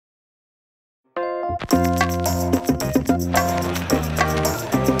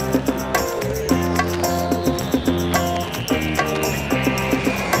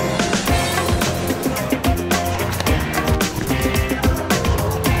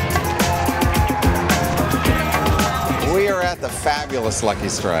The fabulous Lucky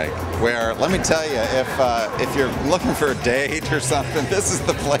Strike, where, let me tell you, if you're looking for a date or something, this is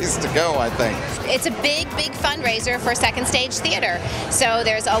the place to go, I think. It's a big fundraiser for Second Stage Theater. So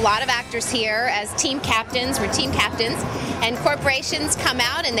there's a lot of actors here as team captains. We're team captains. And corporations come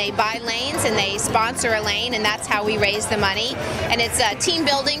out and they buy lanes and they sponsor a lane, and that's how we raise the money. And it's team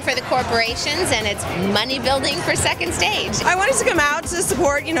building for the corporations, and it's money building for Second Stage. I wanted to come out to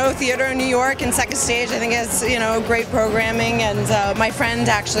support, theater in New York, and Second Stage I think has, great programming. And my friend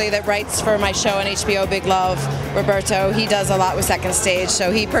actually that writes for my show on HBO, Big Love, Roberto, he does a lot with Second Stage,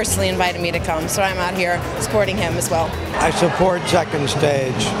 so he personally invited me to come. So I'm out here supporting him as well. I support Second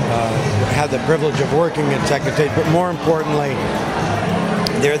Stage. Had the privilege of working at Second Stage, but more importantly,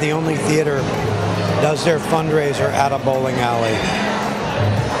 they're the only theater that does their fundraiser at a bowling alley.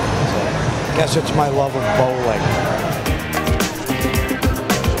 I guess it's my love of bowling.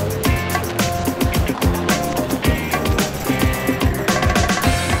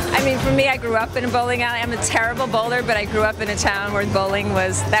 For me, I grew up in a bowling alley. I'm a terrible bowler, but I grew up in a town where bowling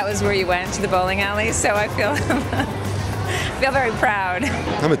that was where you went, to the bowling alley, so I feel very proud.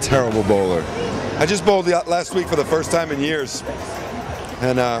 I'm a terrible bowler. I just bowled last week for the first time in years,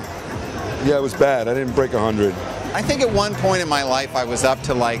 and yeah, it was bad. I didn't break 100. I think at one point in my life I was up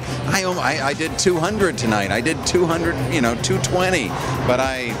to like, I did 200 tonight. I did 200, 220.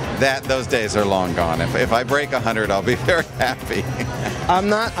 But those days are long gone. If I break 100, I'll be very happy. I'm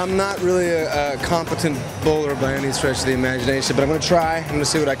not really a competent bowler by any stretch of the imagination, but I'm going to try. I'm going to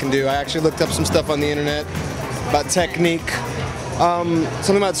see what I can do. I actually looked up some stuff on the internet about technique.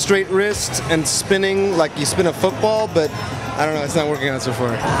 Something about straight wrist and spinning, like you spin a football, but I don't know, it's not working out so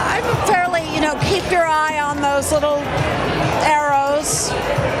far. I'm fairly, keep your eye on those little arrows.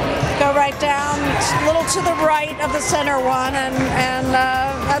 Go right down, a little to the right of the center one, and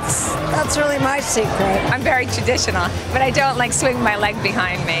that's really my secret. I'm very traditional, but I don't swing my leg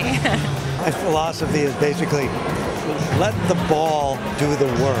behind me. My philosophy is basically let the ball do the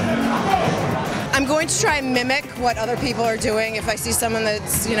work. I'm going to try and mimic what other people are doing. If I see someone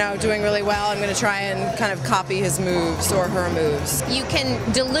that's, doing really well, I'm going to try and kind of copy his moves or her moves. You can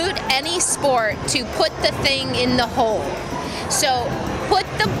dilute any sport to put the thing in the hole. So put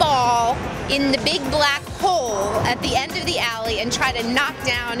the ball in the big black hole at the end of the alley and try to knock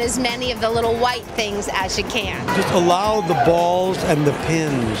down as many of the little white things as you can. Just allow the balls and the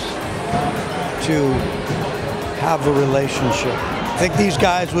pins to have a relationship. I think these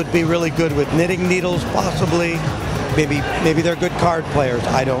guys would be really good with knitting needles, possibly. Maybe they're good card players.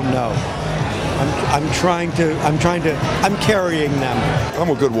 I don't know. I'm carrying them. I'm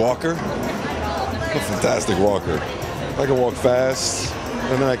a good walker. I'm a fantastic walker. I can walk fast,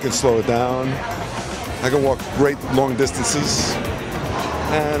 and then I can slow it down. I can walk great long distances,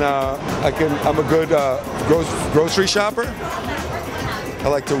 and I'm a good grocery shopper. I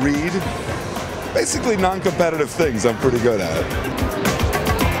like to read. Basically non-competitive things I'm pretty good at.